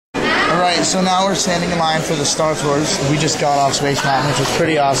Alright, so now we're standing in line for the Star Tours. We just got off Space Mountain, which was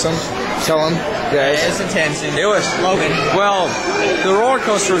pretty awesome. Tell them, guys. It's intense. It was Logan. Well, the roller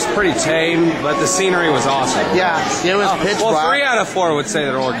coaster was pretty tame, but the scenery was awesome. Yeah, it was pitch black. Well, 3 out of 4 would say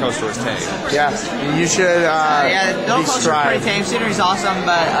the roller coaster was tame. Yeah, you should yeah, the roller coaster was pretty tame. Scenery's awesome,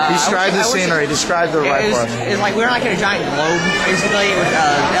 but describe the scenery. Describe the ride for us. It's like we were like in a giant globe, basically, with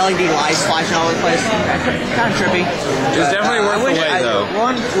LED lights flashing all over the place. Kind of trippy. It was definitely worth the wait, though.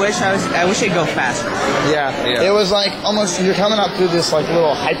 I wish it'd go faster. Yeah, it was like almost you're coming up through this like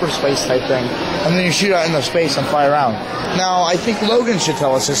little hyperspace type thing, and then you shoot out into space and fly around. Now, I think Logan should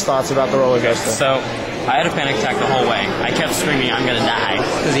tell us his thoughts about the roller coaster. So, I had a panic attack the whole way. I kept screaming, "I'm gonna die,"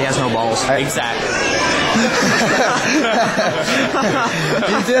 because he has no balls. Exactly.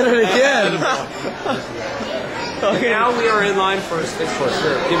 You did it again. Okay, now we are in line for a space tour.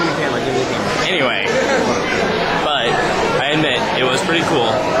 Sure, give me the camera. Give me the camera. Anyway, but I admit it was pretty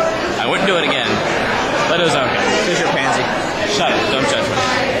cool. I wouldn't do it again, but it was okay. Because you're pansy. Shut up! Don't judge me.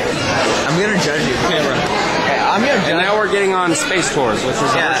 I'm gonna judge you. Camera. Okay, I'm gonna judge. And now we're getting on space tours, which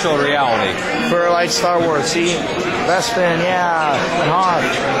is virtual reality. For like Star Wars, see? Bespin, yeah. Hawk.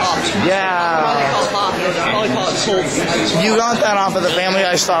 Yeah. Probably call it Colts. You got that off of the Family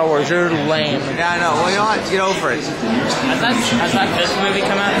Guy Star Wars. You're lame. Yeah, I know. Well, you don't have to get over it. Has that fifth movie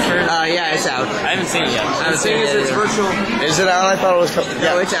come out? Yeah, it's out. I haven't seen it yet. I haven't seen it. It's virtual. Is it out? I thought it was.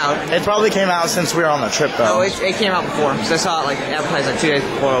 No, it's out. It probably came out since we were on the trip, though. No, it came out before. Because I saw it like advertised like 2 days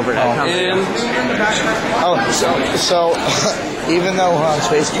before over it. So even though we're on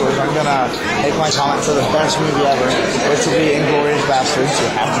Space Tours, I'm gonna make my comment for the best movie ever, which will be Inglourious Basterds. You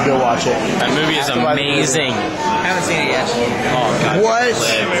have to go watch it. That movie is amazing. I haven't seen it yet. Oh, God. What?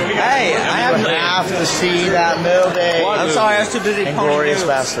 Hey, I have to see that movie. I'm sorry, I was too busy. Inglourious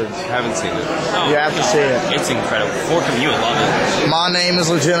Basterds. Haven't seen it. Oh, You have to see it. It's incredible. Fork of you would love it. My name is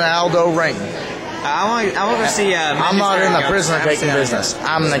Lieutenant Aldo Ring. I want to see. I'm not in the prisoner taking business.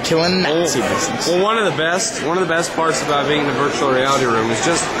 I'm in the killing Nazi business. Well, one of the best parts about being in the virtual reality room is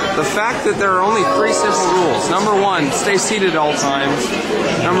just the fact that there are only 3 simple rules. Number 1, stay seated at all times.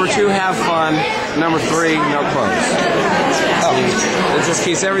 Number 2, have fun. Number 3, no clothes. It just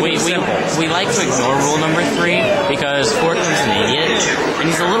keeps everything simple. We like to ignore rule number 3 because Forkman's an idiot and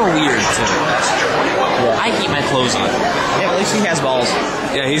he's a little weird too. I keep my clothes on. Yeah, at least he has balls.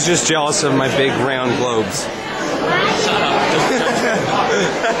 Yeah, he's just jealous of my big round globes. Shut up.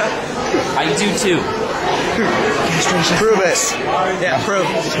 I do too. Prove it. Yeah, prove.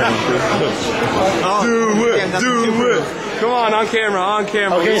 Do it. Come on camera.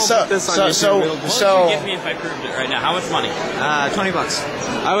 Okay, so What would you give me if I proved it right now? How much money? $20.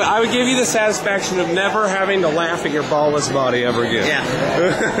 I would give you the satisfaction of never having to laugh at your ballless body ever again. Yeah.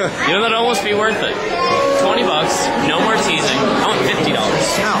 You know, that'd almost be worth it. $20, no more teasing. I want $50.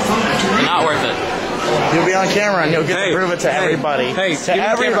 No. Not worth it. You'll be on camera and you'll get to prove it to everybody. Hey, to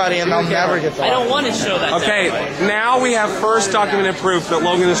everybody, and they'll never get the I don't want to show that to Okay, everybody. now we have first documented proof that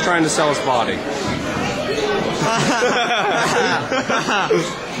Logan is trying to sell his body. I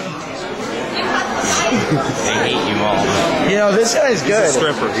hate you all. You know, this guy's good. He's a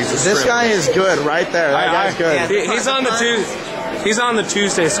stripper. This guy is good right there. That guy's good. He's on the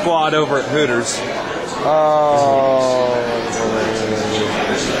Tuesday squad over at Hooters.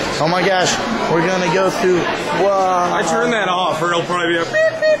 Oh my gosh, we're gonna go through. Whoa. I turned that off, or it'll probably be a beep,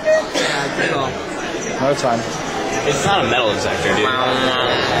 beep, beep. No, it's fine. It's not a metal detector, dude.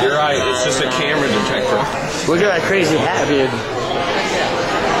 You're right, it's just a camera detector. Look at that crazy hat, dude.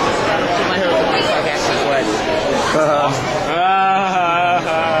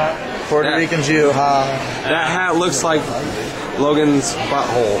 Puerto Rican Jew, huh? That hat looks like Logan's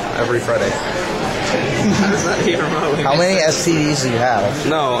butthole every Friday. How many STDs do you have?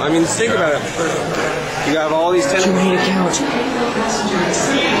 No, I mean, think about it. You have all these tentacles.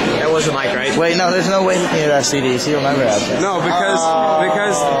 That was the mic, right? Wait, no, there's no way he can get STDs. He remember that. No, because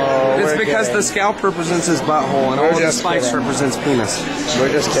the scalp represents his butthole and all of the spikes represents penis.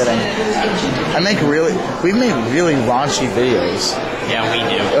 We're just kidding. We make really raunchy videos. Yeah, we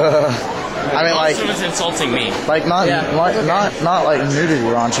do. I mean, like, someone's insulting me. Like not like nudity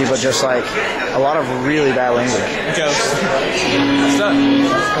raunchy, but just like a lot of really bad language. Jokes.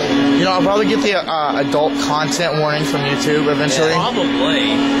 You know, I'll probably get the adult content warning from YouTube eventually.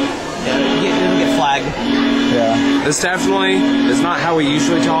 Probably. Yeah, you get flagged. Yeah. This definitely is not how we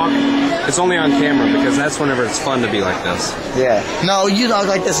usually talk. It's only on camera because that's whenever it's fun to be like this. Yeah. No, you talk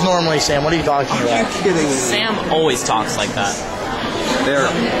like this normally, Sam. What are you talking about? Are you kidding me? Sam always talks like that.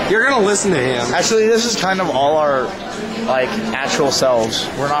 You're gonna listen to him. Actually, this is kind of all our like actual selves.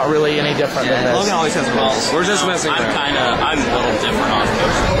 We're not really any different than this. Logan always has balls. We're just messing around. I'm a little different on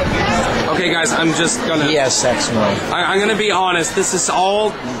Okay, guys, I'm just gonna. He has sex more. I'm gonna be honest. This is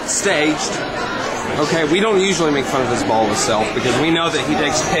all staged. Okay, we don't usually make fun of his ball self because we know that he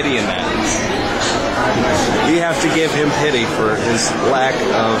takes pity in that. We have to give him pity for his lack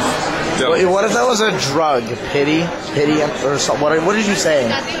of dope. What if that was a drug? Pity, or something? What did you say?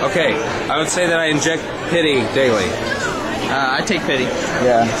 Okay, I would say that I inject pity daily. I take pity.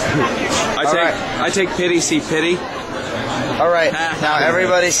 Yeah. I take pity, see pity. All right. Now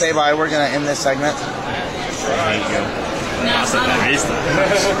everybody say bye. We're gonna end this segment.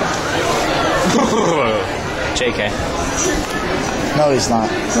 JK. No, he's not.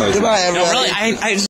 Goodbye, everybody. No, really, I